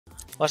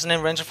What's the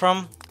name Ranger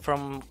from?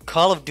 From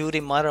Call of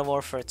Duty Modern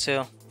Warfare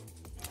 2.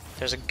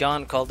 There's a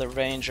gun called the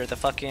Ranger, the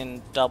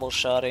fucking double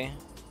shotty.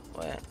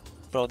 Wait.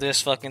 Bro,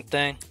 this fucking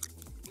thing.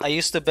 I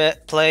used to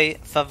play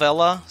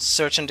Favela,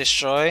 Search and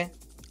Destroy.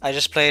 I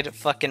just played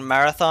fucking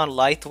Marathon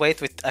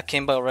Lightweight with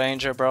Akimbo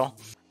Ranger, bro.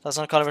 That's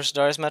not Call vs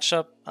Darius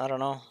matchup? I don't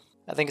know.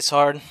 I think it's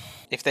hard.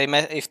 If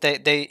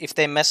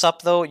they mess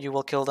up though, you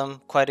will kill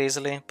them quite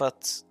easily,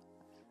 but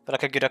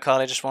like a good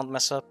Akali just won't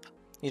mess up.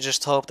 You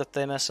just hope that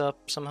they mess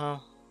up somehow.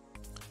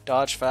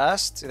 Dodge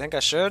fast? You think I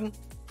should?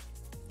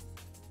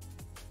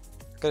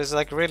 Because it's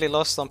like really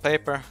lost on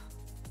paper.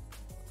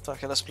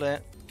 Okay, let's play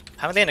it.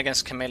 Haven't been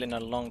against Camille in a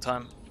long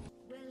time.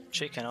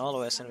 She can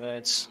always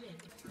invades.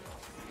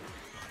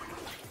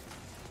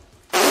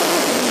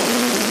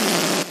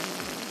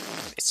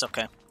 It's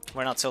okay.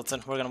 We're not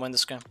tilted. We're gonna win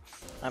this game.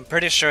 I'm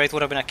pretty sure it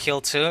would have been a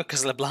kill too,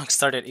 because LeBlanc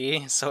started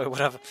E, so it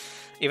would have.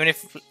 Even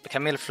if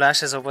Camille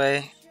flashes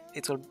away,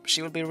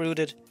 she will be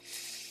rooted.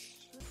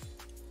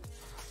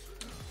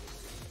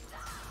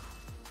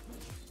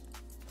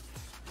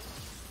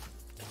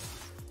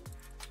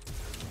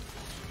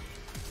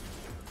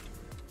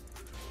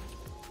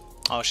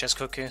 Oh, she has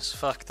cookies.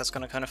 Fuck, that's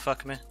gonna kind of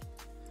fuck me.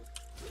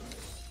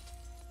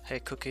 Hey,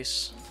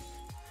 cookies.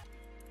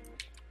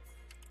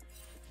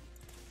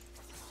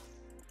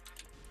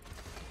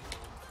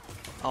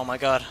 Oh my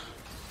god.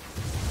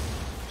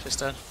 She's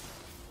dead.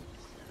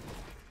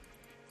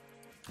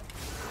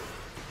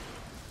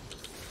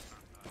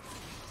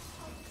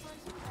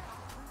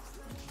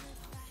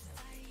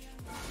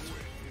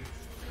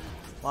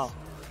 Wow.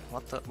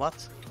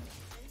 What?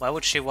 Why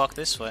would she walk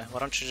this way? Why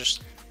don't you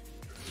just...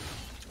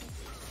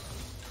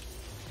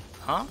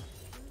 Huh?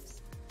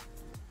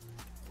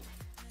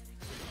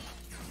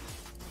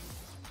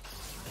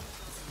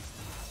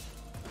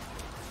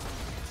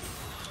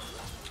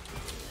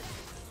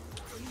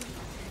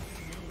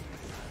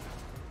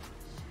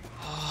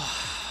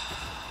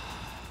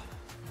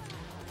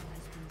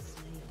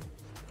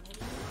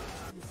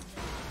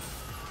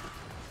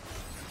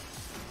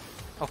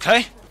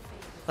 Okay,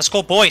 let's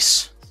go,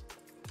 boys.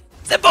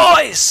 The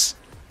boys!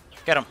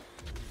 Get him.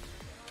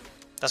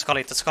 That's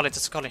Kali, that's Kali,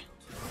 that's Kali.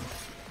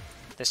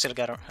 They still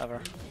get her, have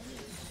her.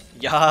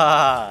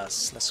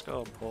 Yes! Let's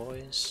go,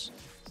 boys.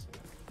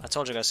 I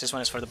told you guys, this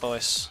one is for the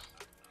boys.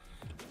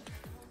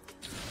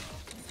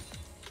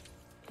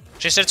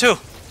 She's there too!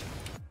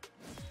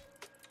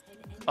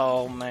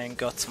 Oh my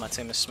god, my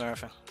team is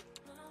smurfing.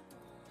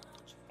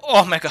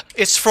 Oh my god,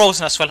 it's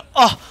frozen as well.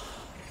 Oh!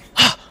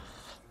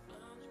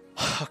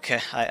 Okay,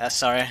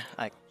 sorry,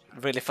 I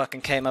really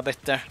fucking came a bit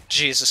there.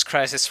 Jesus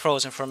Christ, it's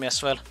frozen for me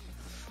as well.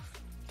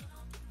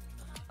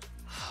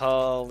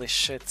 Holy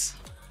shit.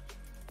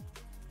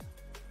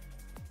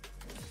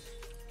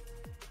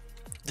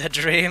 The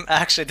dream,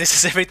 actually, this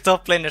is every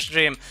top laner's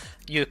dream.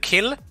 You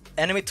kill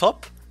enemy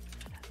top,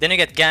 then you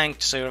get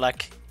ganked, so you're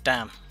like,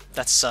 damn,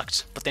 that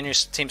sucked. But then your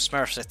team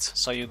smurfs it,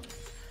 so you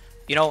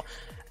know,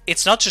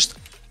 it's not just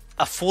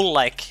a full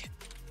like,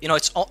 you know,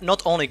 it's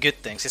not only good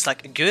things. It's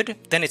like good,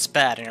 then it's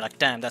bad, and you're like,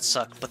 damn, that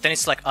sucked. But then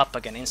it's like up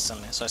again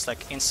instantly, so it's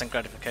like instant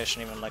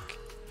gratification, even like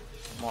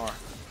more,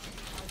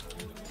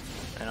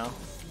 you know.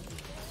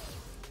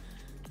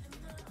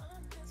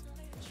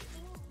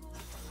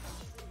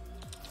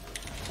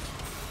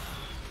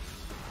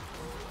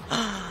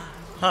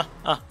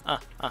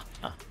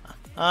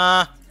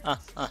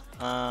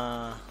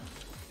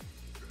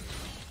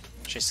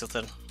 She's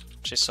tilted.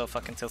 She's so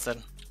fucking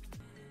tilted.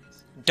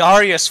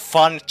 Darius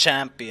fun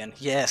champion,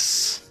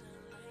 yes.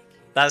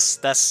 That's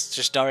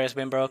just Darius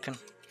being broken.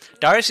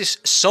 Darius is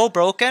so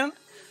broken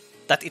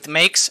that it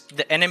makes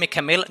the enemy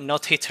Camille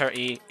not hit her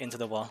E into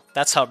the wall.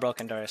 That's how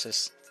broken Darius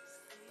is.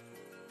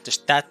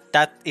 Just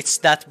it's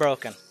that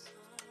broken.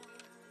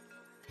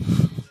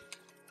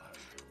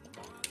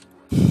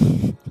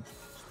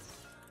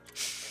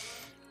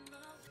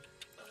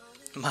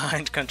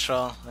 Mind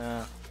control,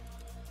 yeah.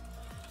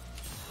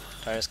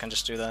 Darius can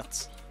just do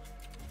that.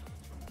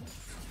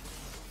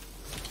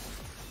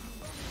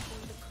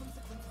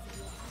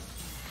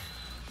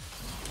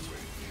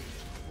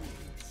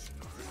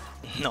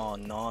 No,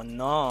 no,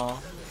 no.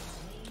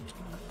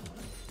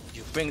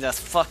 You bring that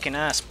fucking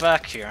ass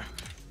back here.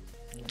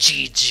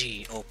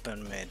 GG,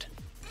 open mid.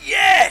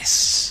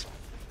 Yes!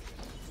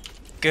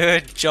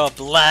 Good job,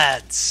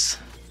 lads.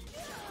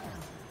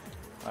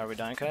 Are we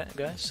dying,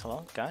 guys?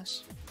 Hello,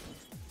 guys?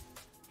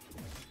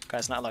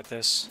 Guys, not like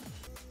this.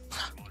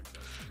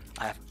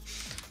 I have...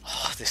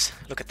 Oh, this.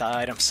 Look at the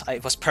items.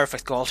 It was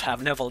perfect gold. I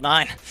have level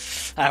 9.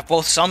 I have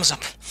both sums up.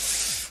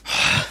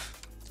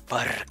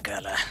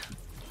 Bargala.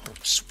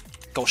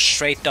 Go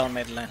straight down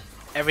mid lane.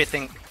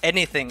 Everything,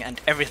 anything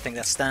and everything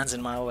that stands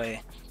in my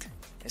way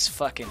is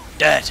fucking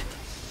dead.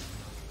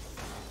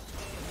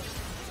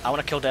 I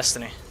wanna kill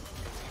Destiny.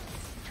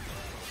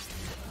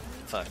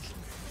 Fuck.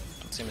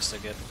 Team is so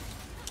good.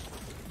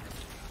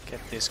 Get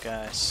these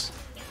guys.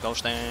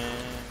 Ghost in.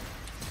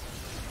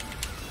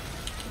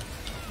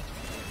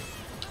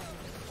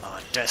 Oh,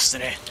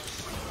 Destiny.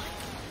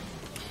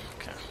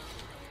 Okay.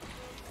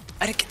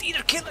 I didn't get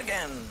either kill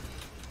again.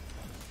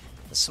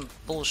 That's some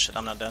bullshit.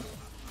 I'm not dead.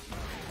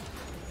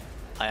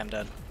 I am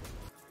dead.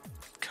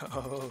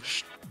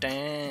 Gosh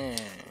dang.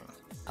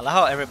 I love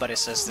how everybody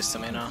says this to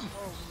me now.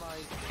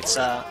 It's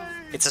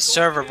a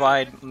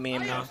server-wide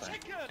meme now.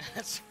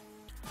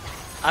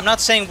 I'm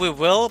not saying we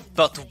will,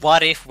 but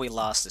what if we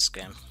lost this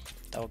game?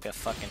 That would be a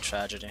fucking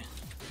tragedy.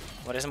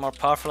 What is a more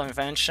powerful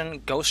invention?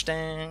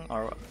 Ghosting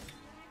or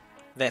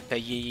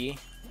VPJ?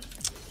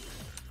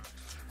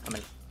 I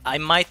mean, I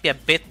might be a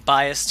bit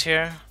biased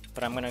here,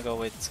 but I'm gonna go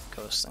with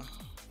ghosting.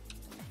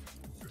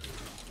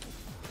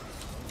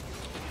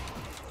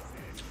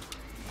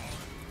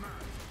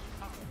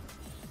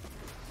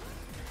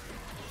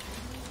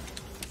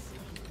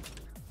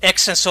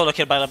 Excellent solo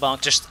kill by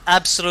LeBlanc, just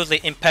absolutely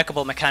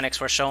impeccable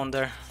mechanics were shown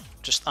there.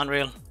 Just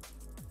unreal.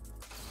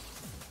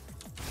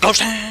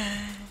 Ghosting!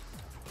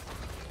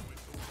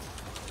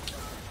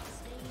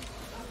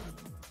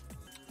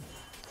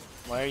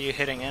 Why are you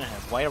hitting in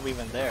him? Why are we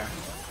even there?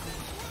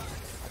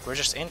 Like, we're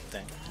just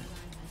inting.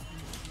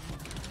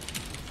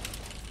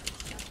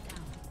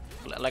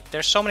 Like,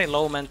 there's so many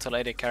low mental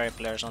AD carry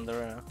players on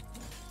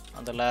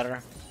the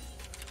ladder.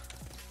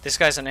 This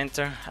guy's an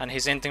inter, and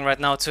he's inting right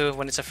now too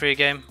when it's a free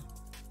game.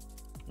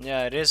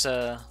 Yeah, it is.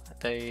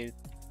 They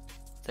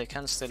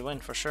can still win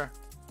for sure.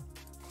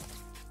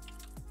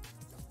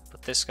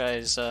 But this guy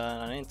is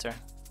an inter.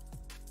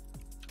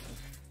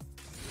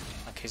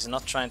 Like, he's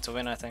not trying to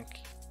win, I think.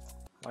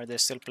 Are they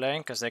still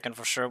playing? Because they can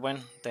for sure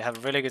win. They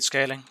have really good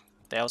scaling.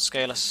 They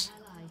outscale us.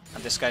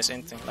 And this guy's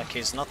inting. Like,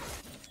 he's not...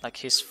 Like,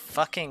 he's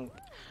fucking...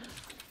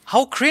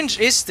 How cringe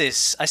is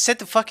this? I said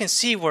the fucking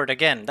C word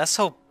again. That's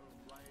how...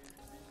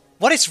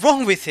 What is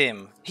wrong with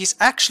him? He's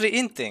actually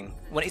inting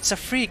when it's a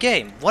free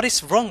game. What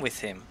is wrong with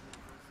him?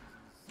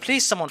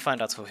 Please someone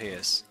find out who he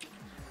is.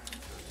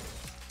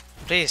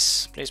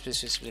 Please. Please, please,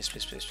 please, please,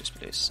 please, please, please,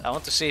 please. I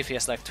want to see if he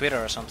has like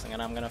Twitter or something, and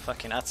I'm gonna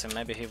fucking at him.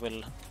 Maybe he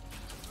will...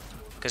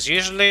 Because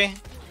usually,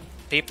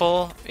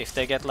 people, if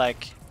they get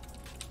like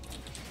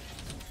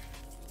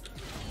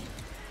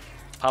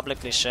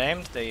publicly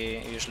shamed,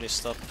 they usually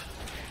stop.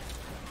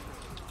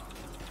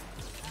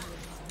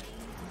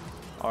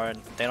 Or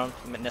they don't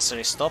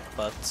necessarily stop,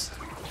 but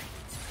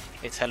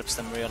it helps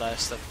them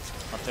realize that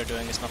what they're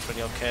doing is not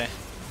really okay.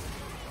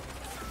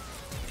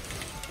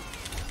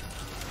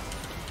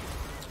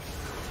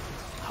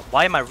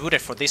 Why am I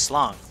rooted for this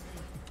long?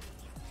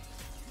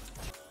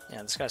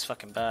 Yeah, this guy's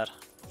fucking bad.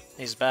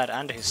 He's bad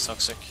and he's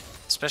toxic.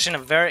 Especially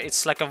in a very...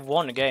 It's like a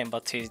one game,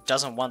 but he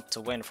doesn't want to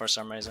win for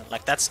some reason.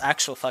 Like, that's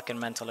actual fucking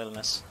mental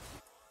illness.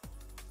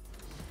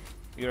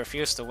 You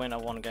refuse to win a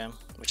one game,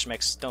 which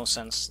makes no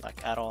sense,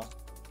 like, at all.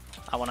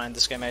 I wanna end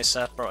this game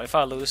ASAP, bro. If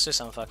I lose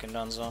this, I'm fucking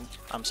donezo.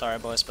 I'm sorry,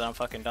 boys, but I'm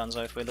fucking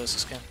donezo if we lose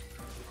this game.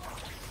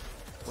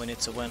 We need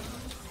to win.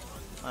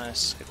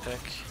 Nice, good pick.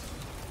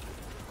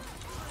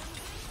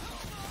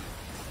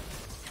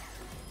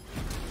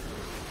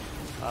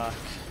 Fuck.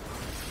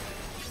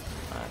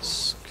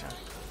 Nice, okay.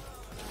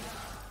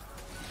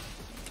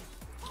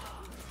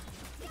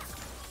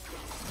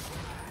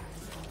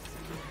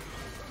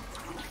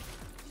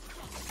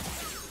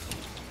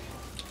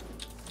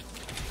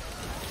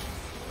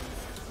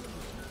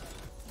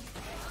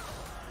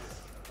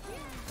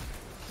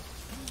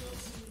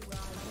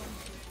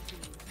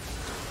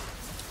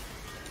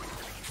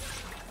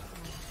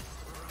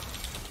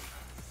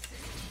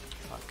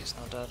 Fuck, he's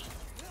not dead.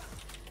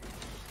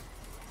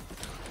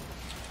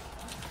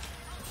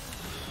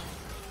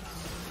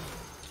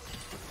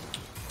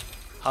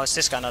 How is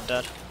this guy not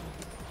dead?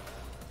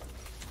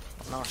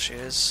 No, she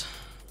is.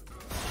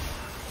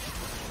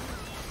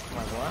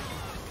 My what?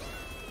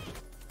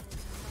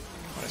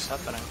 What is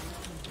happening?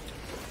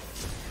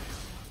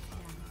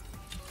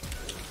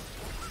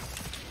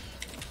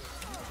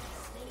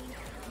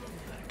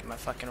 Get my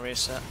fucking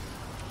reset.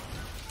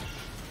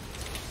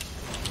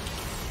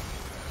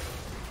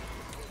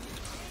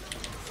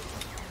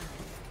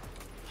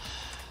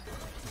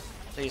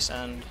 Please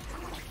end.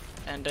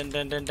 And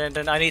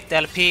then I need the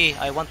LP.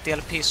 I want the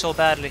LP so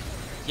badly.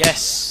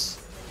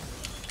 Yes.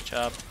 Good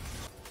job.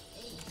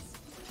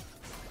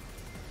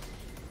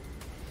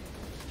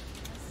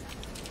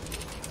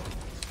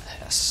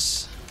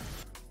 Yes.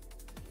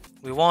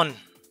 We won.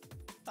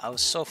 I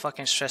was so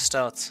fucking stressed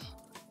out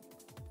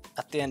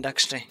at the end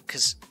actually,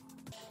 because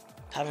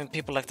having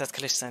people like that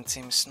kalista in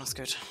team is not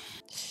good.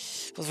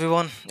 But we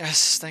won.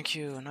 Yes, thank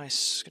you.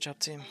 Nice. Good job,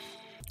 team.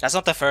 That's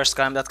not the first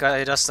time that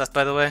guy does that,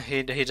 by the way.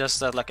 He does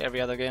that like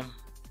every other game.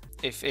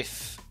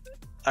 If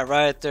a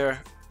rioter,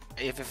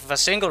 if a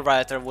single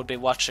rioter would be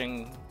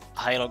watching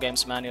Halo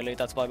games manually,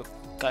 that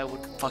guy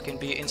would fucking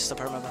be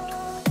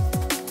insta-permanent.